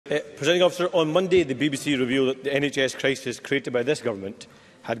Presiding Officer, on Monday the BBC revealed that the NHS crisis created by this government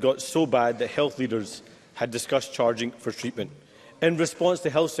had got so bad that health leaders had discussed charging for treatment. In response, the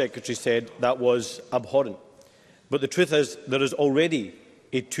Health Secretary said that was abhorrent. But the truth is, there is already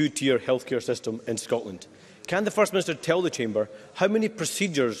a two-tier healthcare system in Scotland. Can the First Minister tell the Chamber how many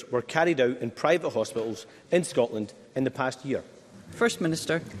procedures were carried out in private hospitals in Scotland in the past year? First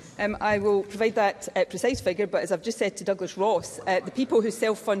Minister. I will provide that precise figure, but as I've just said to Douglas Ross, the people who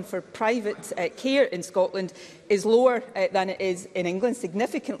self-fund for private care in Scotland is lower than it is in England,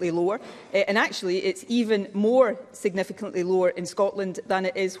 significantly lower, and actually it's even more significantly lower in Scotland than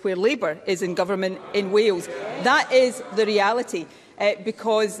it is where Labour is in government in Wales. That is the reality.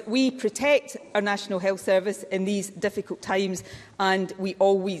 Because we protect our National Health Service in these difficult times, and we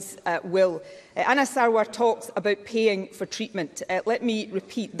always will. Anas Sarwar talks about paying for treatment. Let me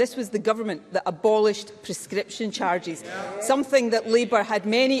repeat, this was the government that abolished prescription charges, something that Labour had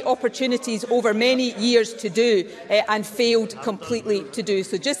many opportunities over many years to do and failed completely to do.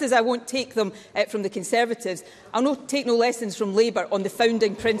 So just as I won't take them from the Conservatives, I'll take no lessons from Labour on the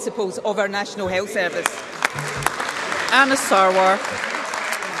founding principles of our National Health Service. Anas Sarwar.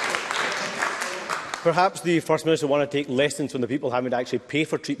 Perhaps the First Minister want to take lessons from the people having to actually pay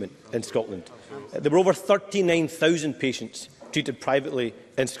for treatment in Scotland. There were over 39,000 patients treated privately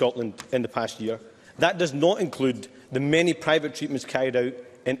in Scotland in the past year. That does not include the many private treatments carried out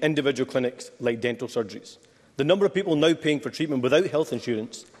in individual clinics like dental surgeries. The number of people now paying for treatment without health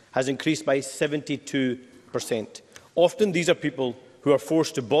insurance has increased by 72%. Often these are people who are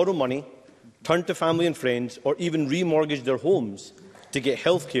forced to borrow money, turn to family and friends, or even remortgage their homes to get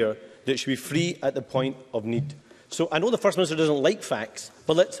health care that should be free at the point of need. So I know the First Minister doesn't like facts,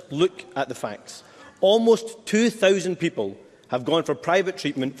 but let's look at the facts. Almost 2,000 people have gone for private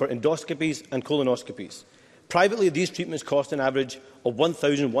treatment for endoscopies and colonoscopies. Privately, these treatments cost an average of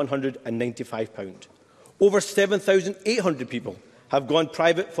 £1,195. Over 7,800 people have gone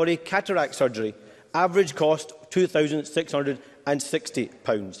private for a cataract surgery, average cost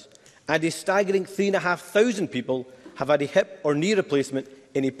 £2,660. And a staggering 3,500 people have had a hip or knee replacement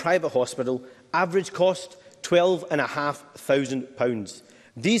in a private hospital, average cost £12,500.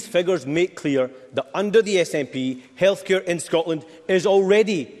 These figures make clear that under the SNP, healthcare in Scotland is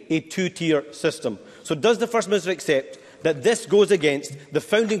already a two-tier system. So does the First Minister accept that this goes against the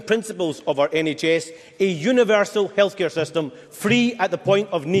founding principles of our NHS, a universal healthcare system, free at the point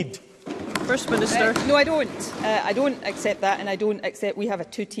of need? First Minister. No, I don't. I don't accept that, and I don't accept we have a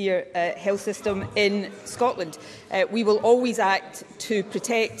two-tier health system in Scotland. We will always act to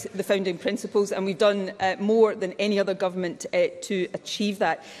protect the founding principles, and we've done more than any other government to achieve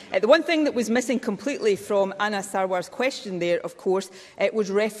that. The one thing that was missing completely from Anas Sarwar's question there, of course, was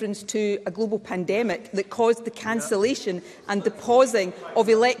reference to a global pandemic that caused the cancellation and the pausing of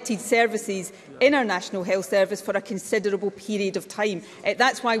elected services in our National Health Service for a considerable period of time.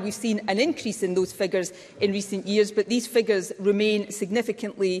 That's why we've seen an increase in those figures in recent years, but these figures remain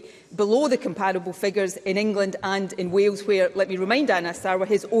significantly below the comparable figures in England and in Wales, where, let me remind Anas Sarwar,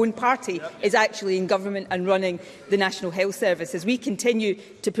 his own party is actually in government and running the National Health Service. As we continue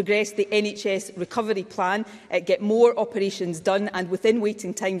to progress the NHS recovery plan, get more operations done and within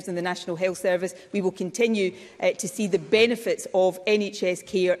waiting times in the National Health Service, we will continue to see the benefits of NHS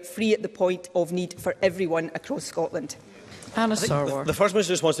care free at the point of need for everyone across Scotland. Anas Sarwar. The First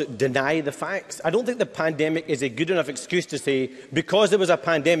Minister just wants to deny the facts. I don't think the pandemic is a good enough excuse to say because there was a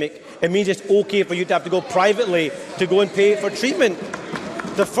pandemic, it means it's okay for you to have to go privately to go and pay for treatment.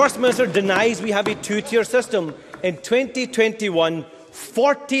 The First Minister denies we have a two-tier system. In 2021,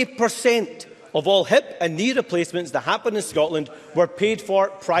 40% of all hip and knee replacements that happen in Scotland were paid for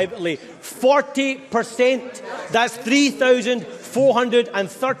privately. 40%! That's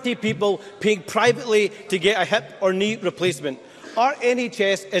 3,430 people paying privately to get a hip or knee replacement. Our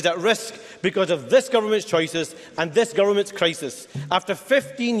NHS is at risk because of this government's choices and this government's crisis. After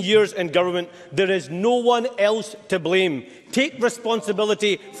 15 years in government, there is no one else to blame. Take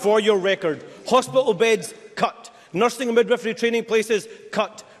responsibility for your record. Hospital beds, cut. Nursing and midwifery training places,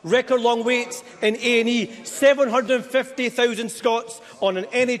 cut. Record long waits in A&E, 750,000 Scots on an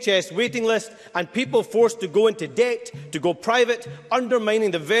NHS waiting list, and people forced to go into debt, to go private, undermining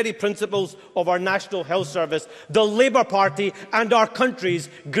the very principles of our National Health Service, the Labour Party and our country's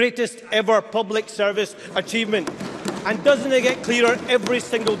greatest ever public service achievement. And doesn't it get clearer every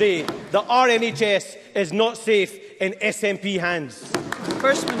single day that our NHS is not safe in SNP hands?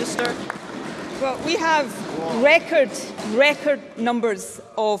 First Minister. Well, we have record numbers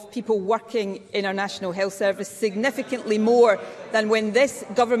of people working in our National Health Service, significantly more than when this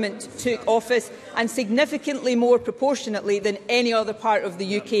government took office and significantly more proportionately than any other part of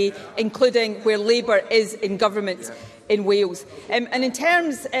the UK, including where Labour is in government in Wales. And in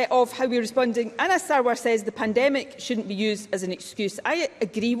terms of how we're responding, Anas Sarwar says the pandemic shouldn't be used as an excuse. I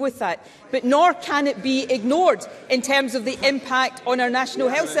agree with that, but nor can it be ignored in terms of the impact on our National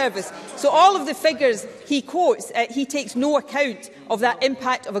Health Service. So all of the figures he quotes, he takes no account of that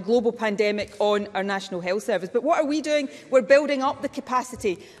impact of a global pandemic on our National Health Service. But what are we doing? We're building up the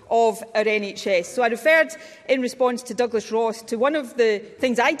capacity of our NHS. So I referred in response to Douglas Ross to one of the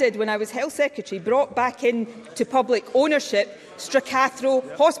things I did when I was Health Secretary, brought back into public ownership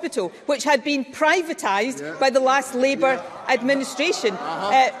Stracathro Hospital, which had been privatised by the last Labour administration.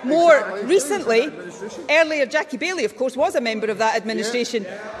 More recently, earlier Jackie Baillie, of course, was a member of that administration.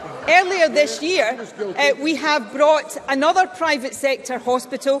 Earlier this year, we have brought another private sector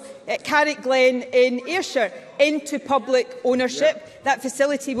hospital at Carrickglen in Ayrshire into public ownership. That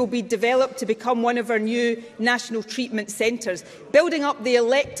facility will be developed to become one of our new national treatment centres, building up the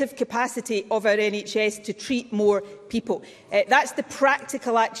elective capacity of our NHS to treat more people. That's the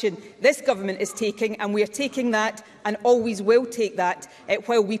practical action this government is taking, and we are taking that and always will take that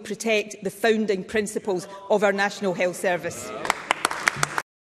while we protect the founding principles of our National Health Service.